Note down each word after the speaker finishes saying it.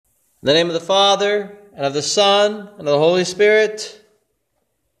In the name of the Father, and of the Son, and of the Holy Spirit.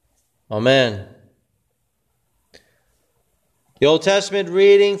 Amen. The Old Testament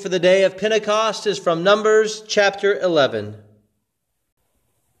reading for the day of Pentecost is from Numbers chapter 11.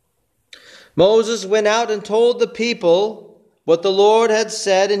 Moses went out and told the people what the Lord had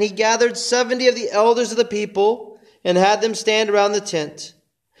said, and he gathered 70 of the elders of the people and had them stand around the tent.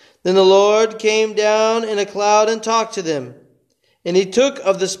 Then the Lord came down in a cloud and talked to them. And he took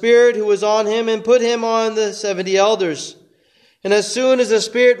of the Spirit who was on him and put him on the 70 elders. And as soon as the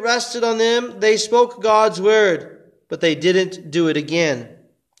Spirit rested on them, they spoke God's word, but they didn't do it again.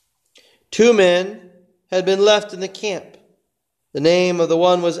 2 men had been left in the camp. The name of the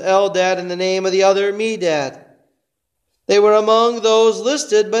one was Eldad and the name of the other Medad. They were among those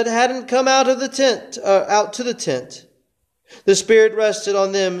listed, but hadn't come out to the tent. The Spirit rested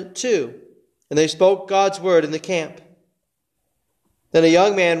on them too, and they spoke God's word in the camp. Then a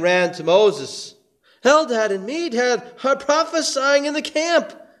young man ran to Moses. Eldad and Medad are prophesying in the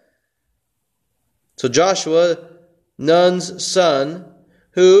camp. So Joshua, Nun's son,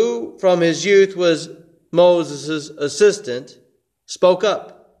 who from his youth was Moses' assistant, spoke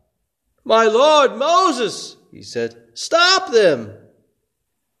up. My lord Moses, he said, stop them.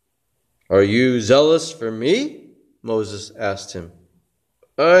 Are you zealous for me? Moses asked him.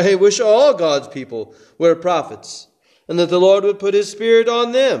 I wish all God's people were prophets, and that the Lord would put his Spirit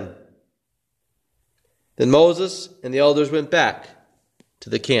on them. Then Moses and the elders went back to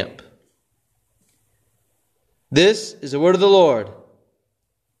the camp. This is the word of the Lord.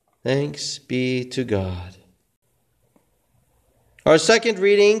 Thanks be to God. Our second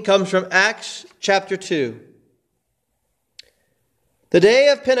reading comes from Acts chapter 2. The day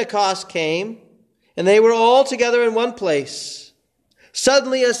of Pentecost came, and they were all together in one place.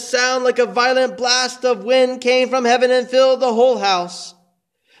 Suddenly a sound like a violent blast of wind came from heaven and filled the whole house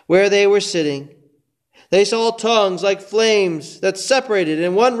where they were sitting. They saw tongues like flames that separated,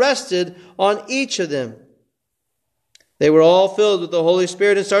 and one rested on each of them. They were all filled with the Holy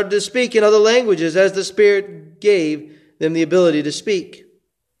Spirit and started to speak in other languages as the Spirit gave them the ability to speak.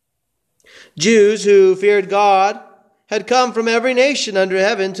 Jews who feared God had come from every nation under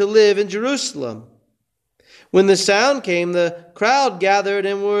heaven to live in Jerusalem. When the sound came, the crowd gathered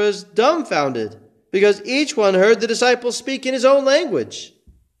and was dumbfounded, because each one heard the disciples speak in his own language.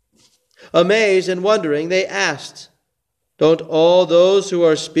 Amazed and wondering, they asked, don't all those who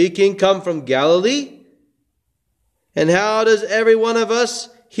are speaking come from Galilee? And how does every one of us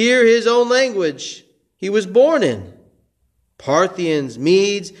hear his own language he was born in? Parthians,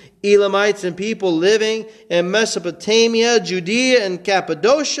 Medes, Elamites, and people living in Mesopotamia, Judea and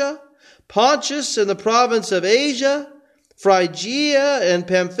Cappadocia, Pontus and the province of Asia, Phrygia and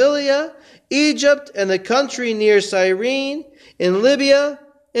Pamphylia, Egypt and the country near Cyrene, in Libya,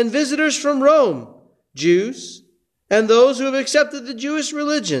 and visitors from Rome, Jews, and those who have accepted the Jewish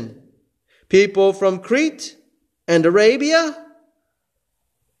religion, people from Crete and Arabia.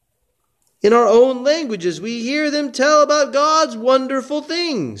 In our own languages, we hear them tell about God's wonderful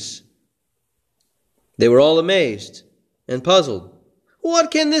things. They were all amazed and puzzled.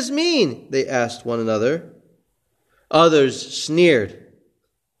 What can this mean? They asked one another. Others sneered.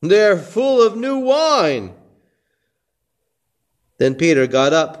 They're full of new wine. Then Peter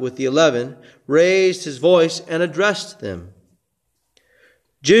got up with the 11, raised his voice, and addressed them.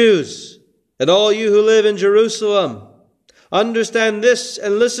 Jews, and all you who live in Jerusalem, understand this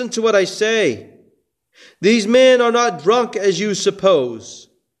and listen to what I say. These men are not drunk as you suppose.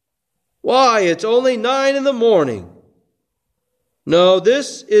 Why, it's only 9 a.m. No,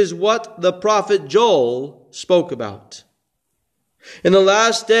 this is what the prophet Joel spoke about. In the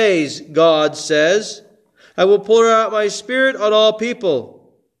last days, God says, I will pour out my Spirit on all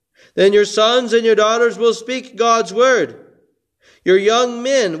people. Then your sons and your daughters will speak God's word. Your young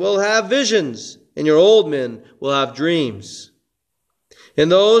men will have visions, and your old men will have dreams. In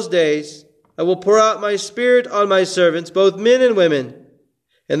those days, I will pour out my Spirit on my servants, both men and women,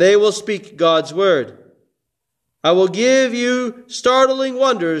 and they will speak God's word. I will give you startling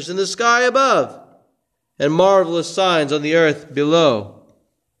wonders in the sky above and marvelous signs on the earth below.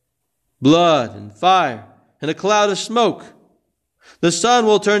 Blood and fire and a cloud of smoke. The sun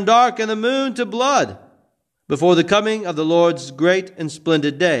will turn dark and the moon to blood before the coming of the Lord's great and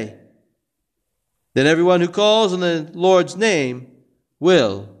splendid day. Then everyone who calls on the Lord's name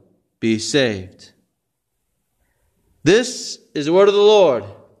will be saved. This is the word of the Lord.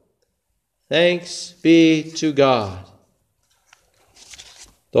 Thanks be to God.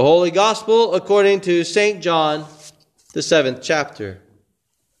 The Holy Gospel according to St. John, the 7th chapter.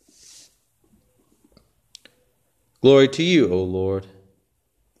 Glory to you, O Lord.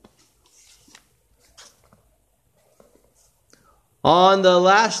 On the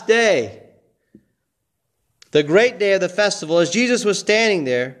last day, the great day of the festival, as Jesus was standing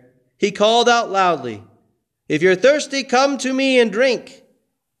there, he called out loudly, "If you're thirsty, come to me and drink.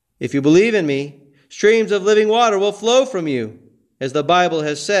 If you believe in me, streams of living water will flow from you, as the Bible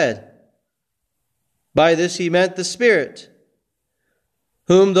has said." By this he meant the Spirit,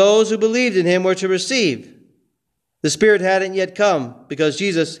 whom those who believed in him were to receive. The Spirit hadn't yet come because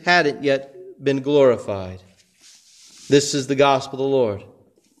Jesus hadn't yet been glorified. This is the gospel of the Lord.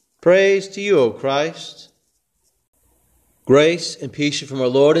 Praise to you, O Christ. Grace and peace from our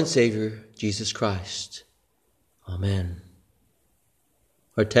Lord and Savior, Jesus Christ. Amen.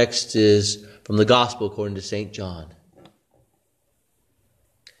 Our text is from the Gospel according to St. John.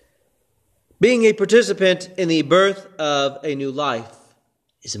 Being a participant in the birth of a new life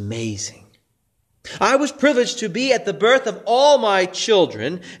is amazing. I was privileged to be at the birth of all my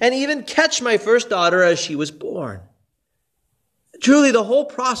children and even catch my first daughter as she was born. Truly, the whole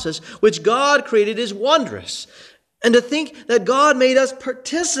process which God created is wondrous. And to think that God made us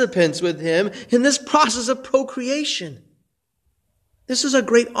participants with him in this process of procreation. This is a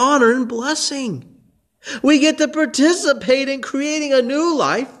great honor and blessing. We get to participate in creating a new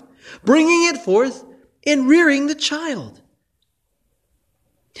life, bringing it forth, and rearing the child.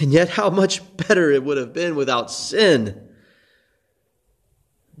 And yet how much better it would have been without sin.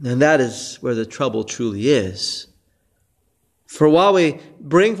 And that is where the trouble truly is. For while we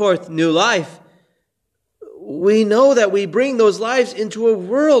bring forth new life, we know that we bring those lives into a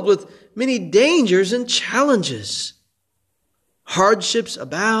world with many dangers and challenges. Hardships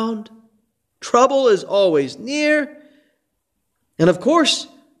abound. Trouble is always near. And of course,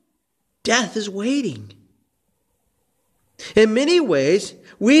 death is waiting. In many ways,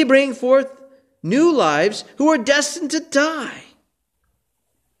 we bring forth new lives who are destined to die.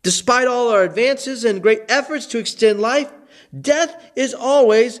 Despite all our advances and great efforts to extend life, death is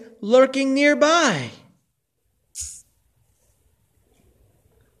always lurking nearby.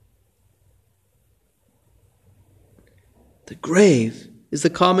 The grave is the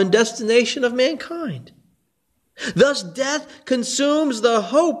common destination of mankind. Thus, death consumes the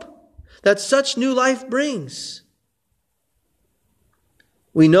hope that such new life brings.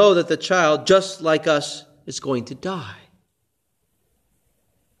 We know that the child, just like us, is going to die.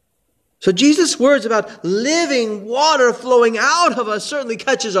 So Jesus' words about living water flowing out of us certainly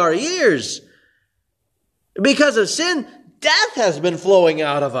catches our ears. Because of sin, death has been flowing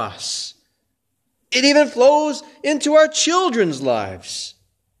out of us. It even flows into our children's lives.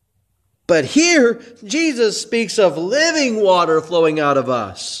 But here, Jesus speaks of living water flowing out of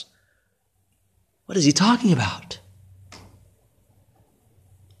us. What is he talking about?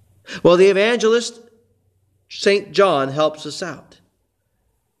 Well, the evangelist, St. John, helps us out.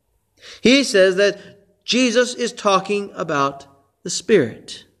 He says that Jesus is talking about the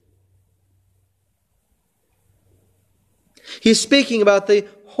Spirit. He's speaking about the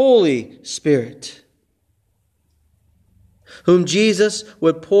Holy Spirit, whom Jesus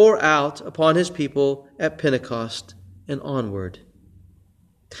would pour out upon his people at Pentecost and onward.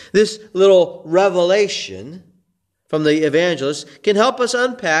 This little revelation from the evangelist can help us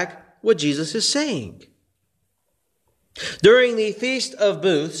unpack what Jesus is saying. During the Feast of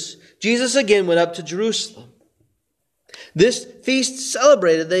Booths, Jesus again went up to Jerusalem. This feast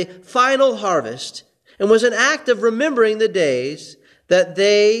celebrated the final harvest and was an act of remembering the days that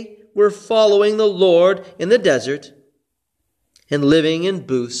they were following the Lord in the desert and living in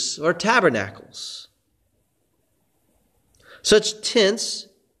booths or tabernacles. Such tents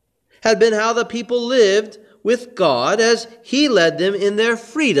had been how the people lived with God as he led them in their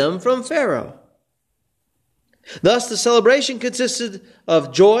freedom from Pharaoh. Thus, the celebration consisted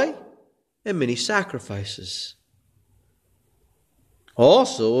of joy and many sacrifices.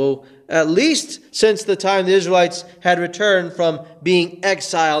 Also, at least since the time the Israelites had returned from being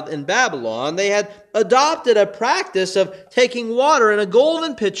exiled in Babylon, they had adopted a practice of taking water in a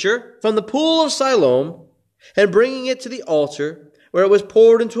golden pitcher from the pool of Siloam and bringing it to the altar, where it was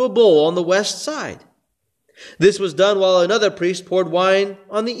poured into a bowl on the west side. This was done while another priest poured wine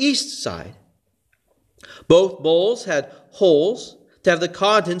on the east side. Both bowls had holes to have the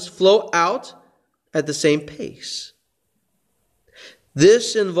contents flow out at the same pace.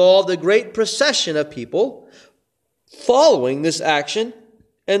 This involved a great procession of people following this action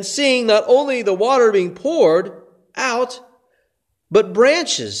and seeing not only the water being poured out, but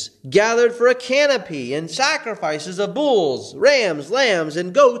branches gathered for a canopy and sacrifices of bulls, rams, lambs,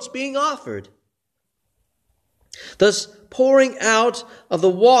 and goats being offered. Thus, pouring out of the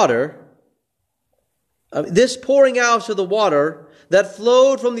water, this pouring out of the water that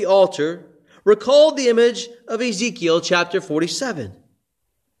flowed from the altar recalled the image of Ezekiel chapter 47,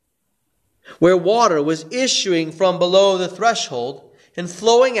 where water was issuing from below the threshold and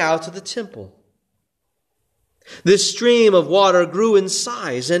flowing out to the temple. This stream of water grew in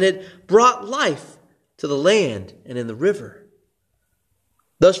size, and it brought life to the land and in the river.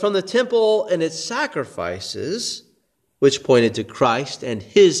 Thus, from the temple and its sacrifices, which pointed to Christ and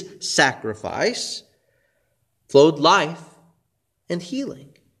his sacrifice, flowed life and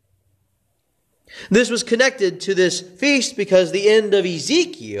healing. This was connected to this feast because the end of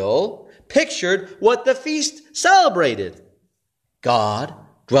Ezekiel pictured what the feast celebrated: God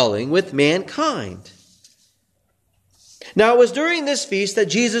dwelling with mankind. Now, it was during this feast that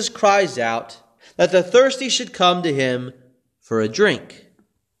Jesus cries out that the thirsty should come to him for a drink.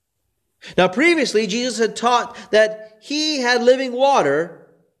 Now, previously, Jesus had taught that he had living water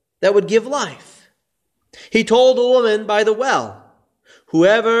that would give life. He told the woman by the well,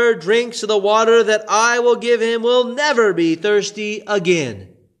 "Whoever drinks of the water that I will give him will never be thirsty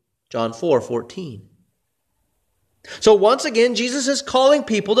again." John 4:14. So once again, Jesus is calling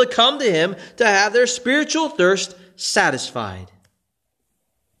people to come to him to have their spiritual thirst satisfied.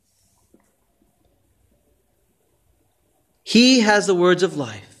 He has the words of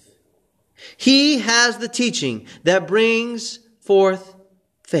life. He has the teaching that brings forth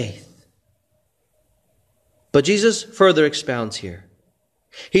faith. But Jesus further expounds here.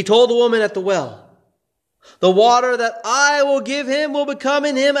 He told the woman at the well, "The water that I will give him will become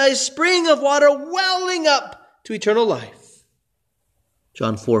in him a spring of water welling up to eternal life."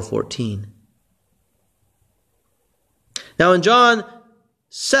 John 4:14. Now in John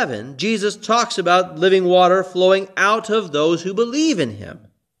 7, Jesus talks about living water flowing out of those who believe in him.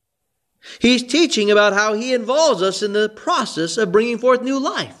 He's teaching about how he involves us in the process of bringing forth new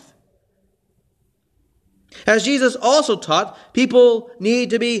life. As Jesus also taught, people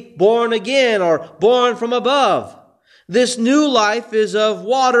need to be born again or born from above. This new life is of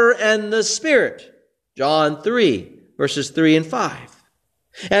water and the Spirit. John 3, verses 3 and 5.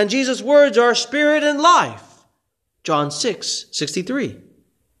 And Jesus' words are spirit and life. John 6:63.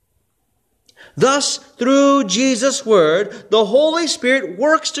 Thus, through Jesus' word, the Holy Spirit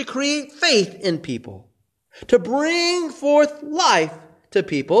works to create faith in people, to bring forth life to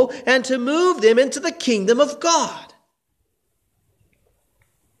people, and to move them into the kingdom of God.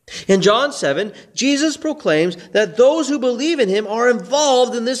 In John 7, Jesus proclaims that those who believe in him are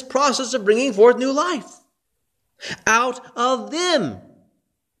involved in this process of bringing forth new life. Out of them,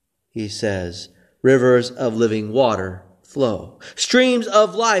 he says, rivers of living water flow. Streams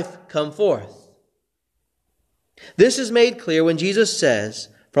of life come forth. This is made clear when Jesus says,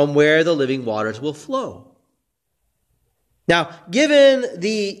 "From where the living waters will flow." Now, given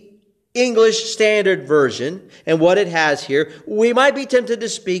the English Standard Version and what it has here, we might be tempted to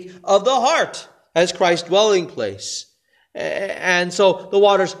speak of the heart as Christ's dwelling place. And so the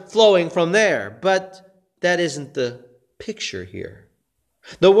water's flowing from there. But that isn't the picture here.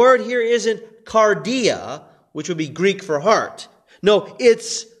 The word here isn't cardia, which would be Greek for heart. No,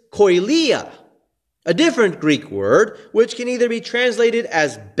 it's koilia, a different Greek word, which can either be translated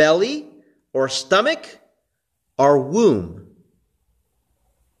as belly or stomach or womb.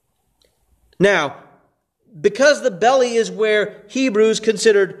 Now, because the belly is where Hebrews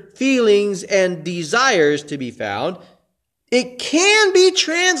considered feelings and desires to be found, it can be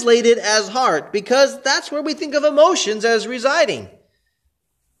translated as heart because that's where we think of emotions as residing.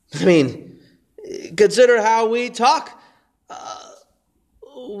 I mean, consider how we talk.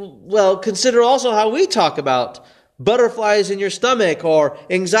 Consider also how we talk about butterflies in your stomach or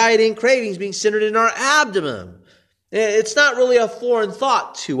anxiety and cravings being centered in our abdomen. It's not really a foreign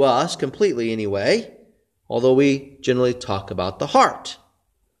thought to us, completely anyway, although we generally talk about the heart.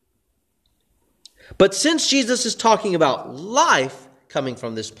 But since Jesus is talking about life coming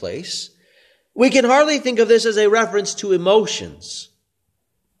from this place, we can hardly think of this as a reference to emotions.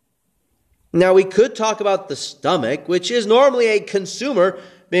 Now, we could talk about the stomach, which is normally a consumer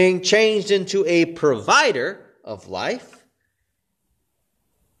being changed into a provider of life.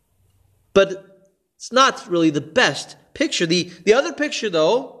 But it's not really the best picture. The other picture,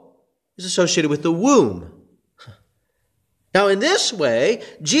 though, is associated with the womb. Now, in this way,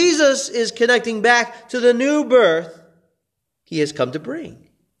 Jesus is connecting back to the new birth he has come to bring.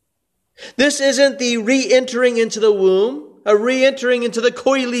 This isn't the re-entering into the womb, a re-entering into the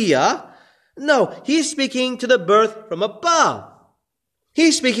koilia. No, he's speaking to the birth from above.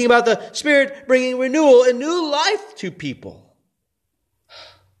 He's speaking about the Spirit bringing renewal and new life to people.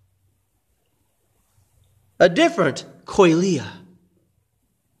 A different koilia,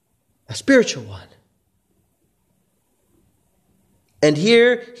 a spiritual one. And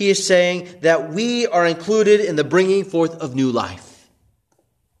here he is saying that we are included in the bringing forth of new life.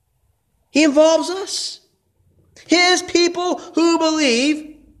 He involves us, his people who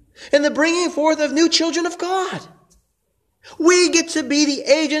believe, in the bringing forth of new children of God. We get to be the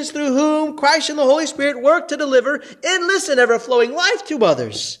agents through whom Christ and the Holy Spirit work to deliver endless and ever-flowing life to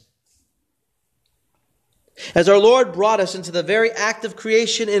others. As our Lord brought us into the very act of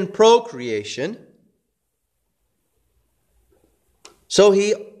creation and procreation, so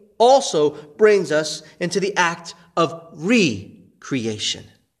he also brings us into the act of recreation.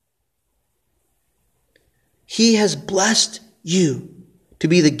 He has blessed you to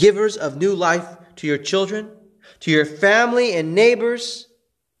be the givers of new life to your children, to your family and neighbors,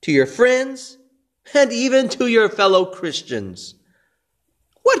 to your friends, and even to your fellow Christians.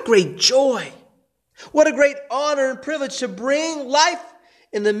 What great joy! What a great honor and privilege to bring life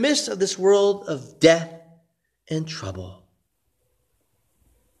in the midst of this world of death and trouble.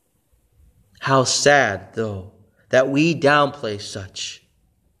 How sad, though, that we downplay such.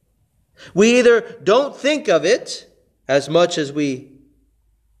 We either don't think of it as much as we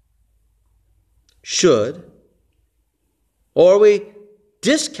should, or we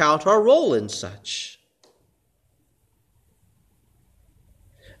discount our role in such.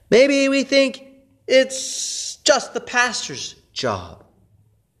 Maybe we think it's just the pastor's job.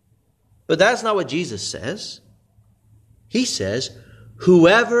 But that's not what Jesus says. He says,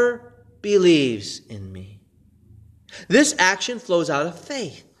 whoever believes in me. This action flows out of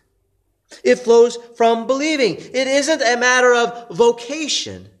faith. It flows from believing. It isn't a matter of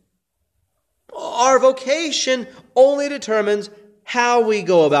vocation. Our vocation only determines how we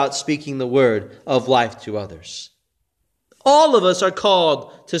go about speaking the word of life to others. All of us are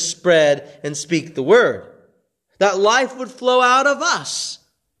called to spread and speak the word, that life would flow out of us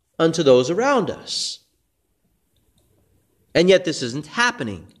unto those around us. And yet this isn't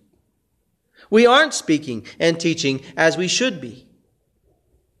happening. We aren't speaking and teaching as we should be.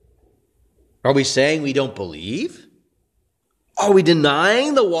 Are we saying we don't believe? Are we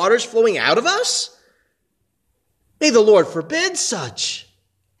denying the waters flowing out of us? May the Lord forbid such.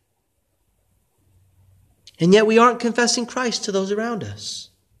 And yet we aren't confessing Christ to those around us.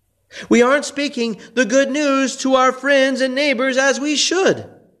 We aren't speaking the good news to our friends and neighbors as we should.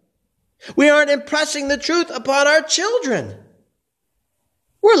 We aren't impressing the truth upon our children.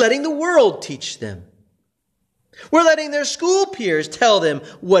 We're letting the world teach them. We're letting their school peers tell them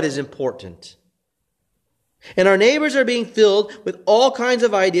what is important. And our neighbors are being filled with all kinds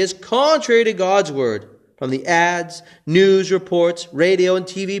of ideas contrary to God's word, from the ads, news reports, radio and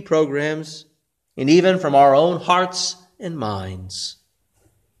TV programs, and even from our own hearts and minds.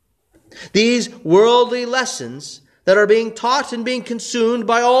 These worldly lessons that are being taught and being consumed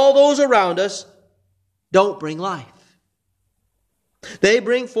by all those around us don't bring life. They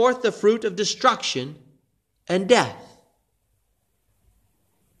bring forth the fruit of destruction and death.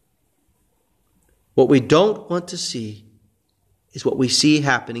 What we don't want to see is what we see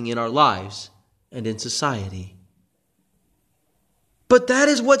happening in our lives and in society. But that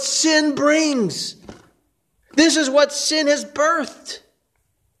is what sin brings. This is what sin has birthed.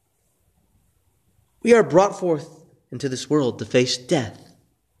 We are brought forth into this world to face death.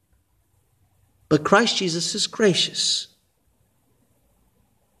 But Christ Jesus is gracious.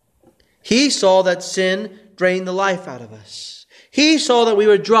 He saw that sin drained the life out of us. He saw that we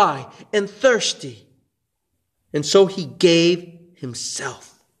were dry and thirsty. And so he gave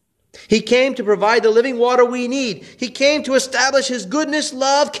himself. He came to provide the living water we need. He came to establish his goodness,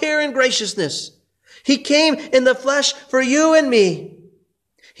 love, care, and graciousness. He came in the flesh for you and me.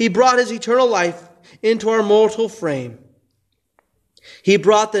 He brought his eternal life into our mortal frame. He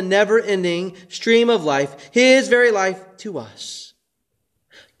brought the never-ending stream of life, his very life, to us.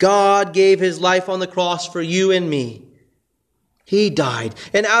 God gave his life on the cross for you and me. He died,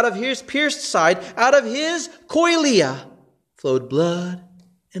 and out of his pierced side, out of his koilia, flowed blood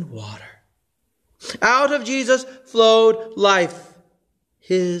and water. Out of Jesus flowed life,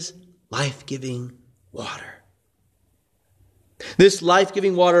 his life-giving water. This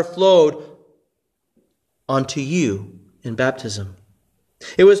life-giving water flowed onto you in baptism.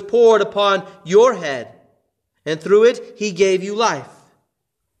 It was poured upon your head, and through it he gave you life.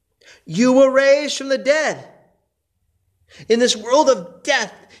 You were raised from the dead. In this world of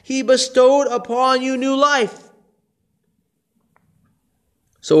death, he bestowed upon you new life.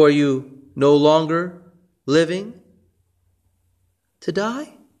 So are you no longer living to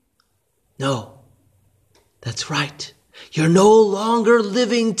die? No, that's right. You're no longer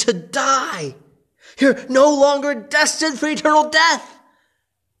living to die. You're no longer destined for eternal death.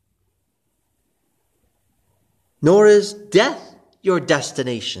 Nor is death your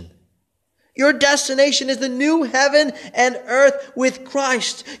destination. Your destination is the new heaven and earth with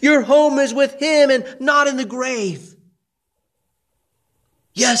Christ. Your home is with Him and not in the grave.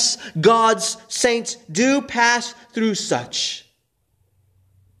 Yes, God's saints do pass through such,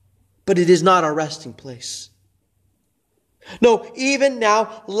 but it is not our resting place. No, even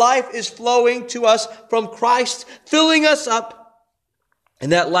now, life is flowing to us from Christ, filling us up,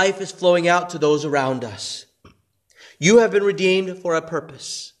 and that life is flowing out to those around us. You have been redeemed for a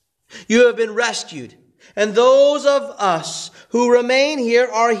purpose. You have been rescued. And those of us who remain here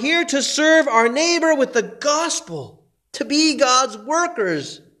are here to serve our neighbor with the gospel, to be God's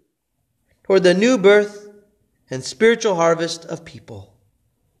workers toward the new birth and spiritual harvest of people.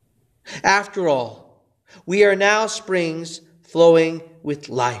 After all, we are now springs flowing with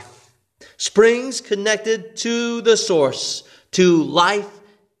life. Springs connected to the source, to life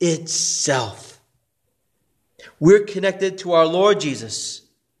itself. We're connected to our Lord Jesus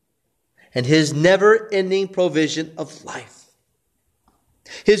and His never-ending provision of life.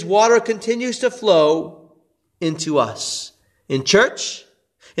 His water continues to flow into us in church,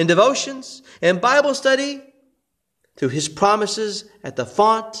 in devotions, in Bible study, through His promises at the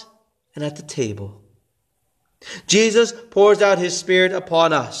font and at the table. Jesus pours out His Spirit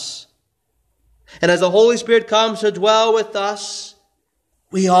upon us. And as the Holy Spirit comes to dwell with us,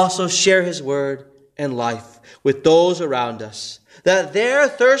 we also share His word and life with those around us, that their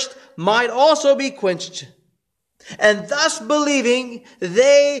thirst might also be quenched, and thus believing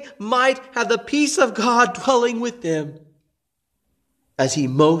they might have the peace of God dwelling with them, as He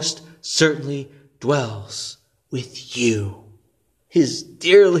most certainly dwells with you, His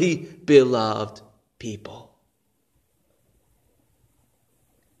dearly beloved people.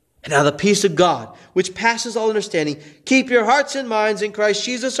 And now the peace of God, which passes all understanding, keep your hearts and minds in Christ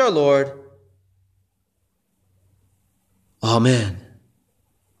Jesus our Lord. Amen.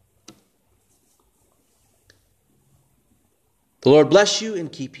 The Lord bless you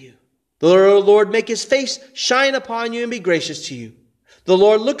and keep you. The Lord make His face shine upon you and be gracious to you. The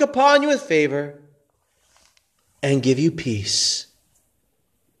Lord look upon you with favor and give you peace.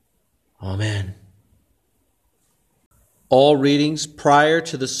 Amen. All readings prior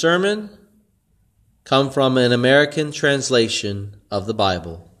to the sermon come from an American translation of the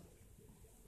Bible.